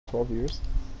12 years.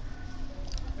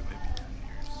 Maybe 10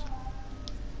 years.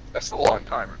 That's a long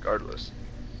time, regardless.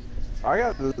 I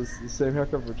got the same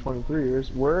haircut for 23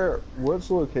 years. What's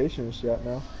the location is she at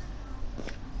now?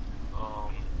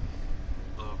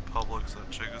 The Publix at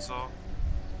Chickasaw.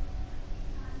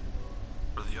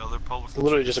 Or the other Publix.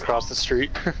 Literally just across the street.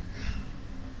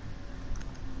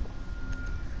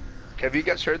 Have you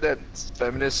guys heard that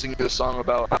feminist singing a song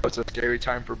about how it's a scary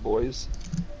time for boys?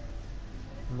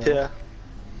 No. Yeah.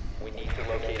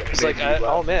 It's like,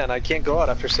 oh man, I can't go out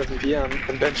after 7 p.m.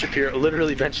 And Ben Shapiro,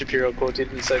 literally Ben Shapiro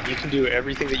quoted and said, "You can do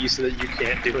everything that you said that you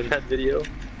can't do in that video."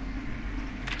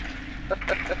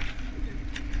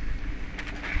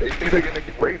 They think they're gonna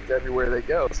get raped everywhere they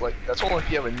go. It's like, that's only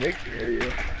if you have a nick near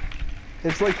you.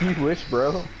 It's like you wish,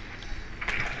 bro.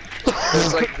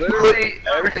 It's like, literally,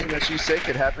 everything that you say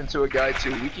could happen to a guy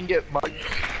too. We can get mugged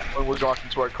when we're walking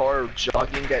to our car or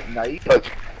jogging at night. Like,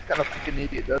 what kind of fucking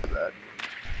idiot does that?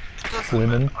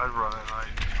 Women. I run at night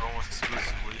almost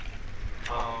exclusively.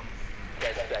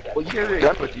 Well, you carry a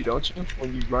gun with you, don't you?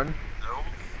 When you run? No.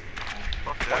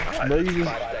 Fuck that. No, you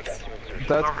just,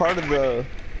 that's part of the.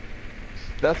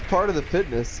 That's part of the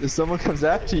fitness. If someone comes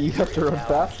after you, you have to run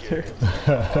faster.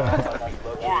 Or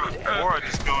I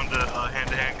just go into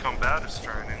hand-to-hand combatives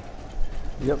training.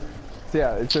 Yep. So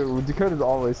yeah, Dakota's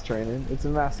always training. It's a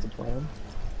master plan.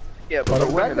 Yeah, but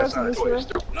Why women, that's not a this choice.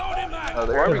 way? Oh,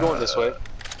 Why are we going this way?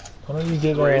 Why don't you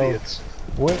get We're idiots.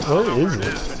 where is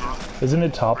it? Isn't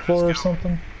it top floor or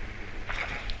something?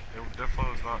 It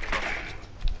definitely was not top floor.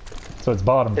 So it's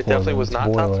bottom floor. It definitely then, was it's not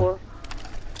boiler. top floor.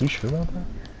 You sure about that?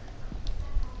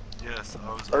 Yes,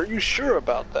 I was. Are you sure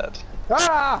about that?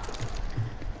 Ah!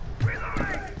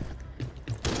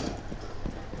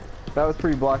 That was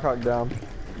pretty Black Hawk Down.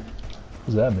 What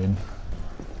does that mean?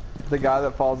 The guy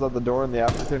that falls out the door and the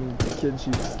African kid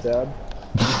shoots his dad.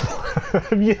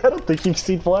 Yeah, I don't think you've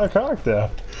seen Black Hawk Down.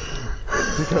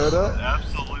 Dakota? It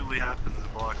absolutely happens in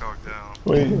Black Hawk Down.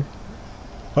 Wait.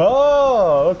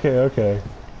 Oh, okay.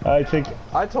 I think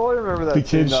I totally remember that the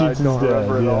kid scene, shoots I don't his dad,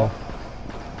 remember it yeah. all.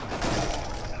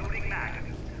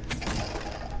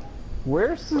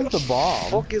 Where's the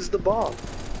bomb? Fuck is the bomb?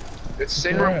 It's the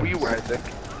same room we were, I think.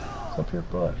 It's up your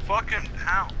butt. Fucking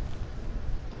how?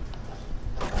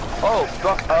 Oh,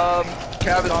 fuck,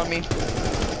 cabin on me.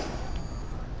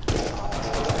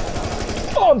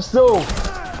 Oh,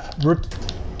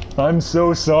 I'm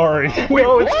so sorry. Wait,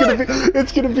 no, what?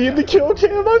 it's gonna be in the kill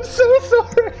cam. I'm so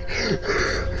sorry.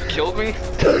 Killed me?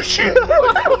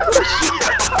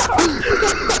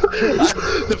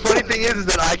 The funny thing is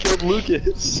that I killed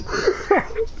Lucas.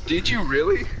 Did you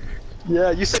really?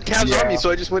 Yeah, you said Cavs on me, so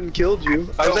I just went and killed you.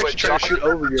 I was actually trying to shoot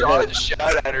over your John head.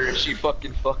 shot at her and she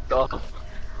fucking fucked off.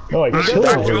 No, I killed You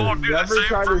her. won't do the Never same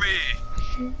tried for to- me.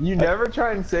 You never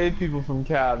try and save people from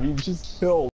Cav, you just kill